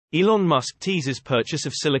Elon Musk teases purchase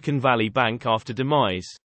of Silicon Valley Bank after demise.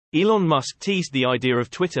 Elon Musk teased the idea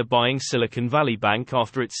of Twitter buying Silicon Valley Bank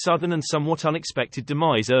after its sudden and somewhat unexpected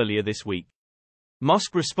demise earlier this week.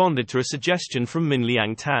 Musk responded to a suggestion from Min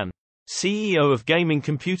Liang Tan, CEO of gaming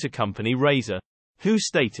computer company Razer, who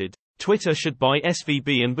stated, Twitter should buy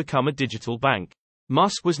SVB and become a digital bank.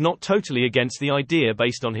 Musk was not totally against the idea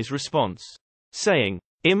based on his response, saying,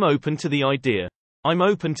 I'm open to the idea. I'm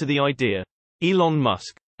open to the idea. Elon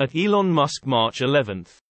Musk. At Elon Musk March 11,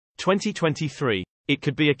 2023. It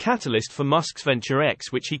could be a catalyst for Musk's venture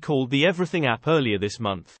X, which he called the Everything app earlier this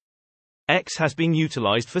month. X has been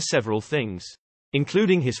utilized for several things,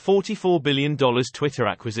 including his $44 billion Twitter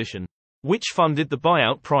acquisition, which funded the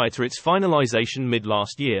buyout prior to its finalization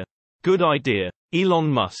mid-last year. Good idea. Elon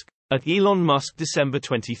Musk. At Elon Musk December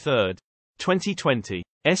 23, 2020.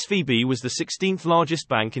 SVB was the 16th largest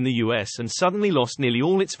bank in the US and suddenly lost nearly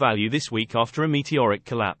all its value this week after a meteoric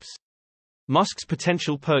collapse. Musk's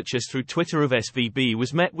potential purchase through Twitter of SVB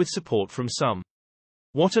was met with support from some.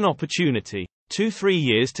 What an opportunity. 2-3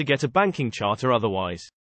 years to get a banking charter otherwise.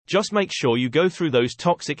 Just make sure you go through those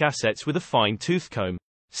toxic assets with a fine-tooth comb,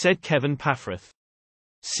 said Kevin Paffrath,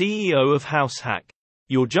 CEO of House Hack.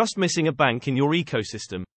 You're just missing a bank in your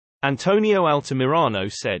ecosystem. Antonio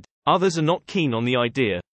Altamirano said. Others are not keen on the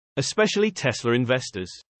idea, especially Tesla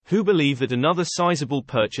investors, who believe that another sizable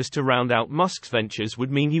purchase to round out Musk's ventures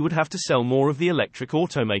would mean he would have to sell more of the electric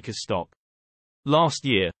automaker's stock. Last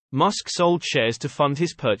year, Musk sold shares to fund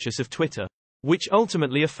his purchase of Twitter, which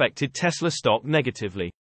ultimately affected Tesla stock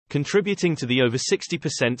negatively, contributing to the over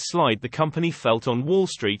 60% slide the company felt on Wall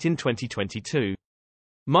Street in 2022.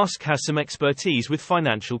 Musk has some expertise with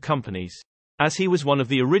financial companies, as he was one of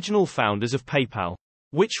the original founders of PayPal,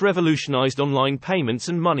 which revolutionized online payments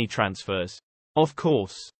and money transfers. Of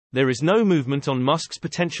course, there is no movement on Musk's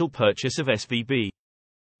potential purchase of SVB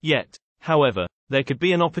yet. However, there could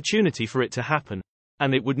be an opportunity for it to happen,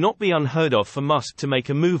 and it would not be unheard of for Musk to make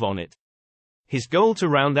a move on it. His goal to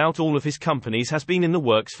round out all of his companies has been in the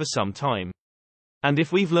works for some time. And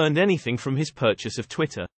if we've learned anything from his purchase of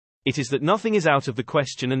Twitter, it is that nothing is out of the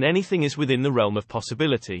question and anything is within the realm of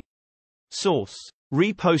possibility. Source.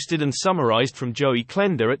 Reposted and summarized from Joey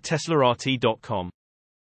Klender at TeslaRT.com.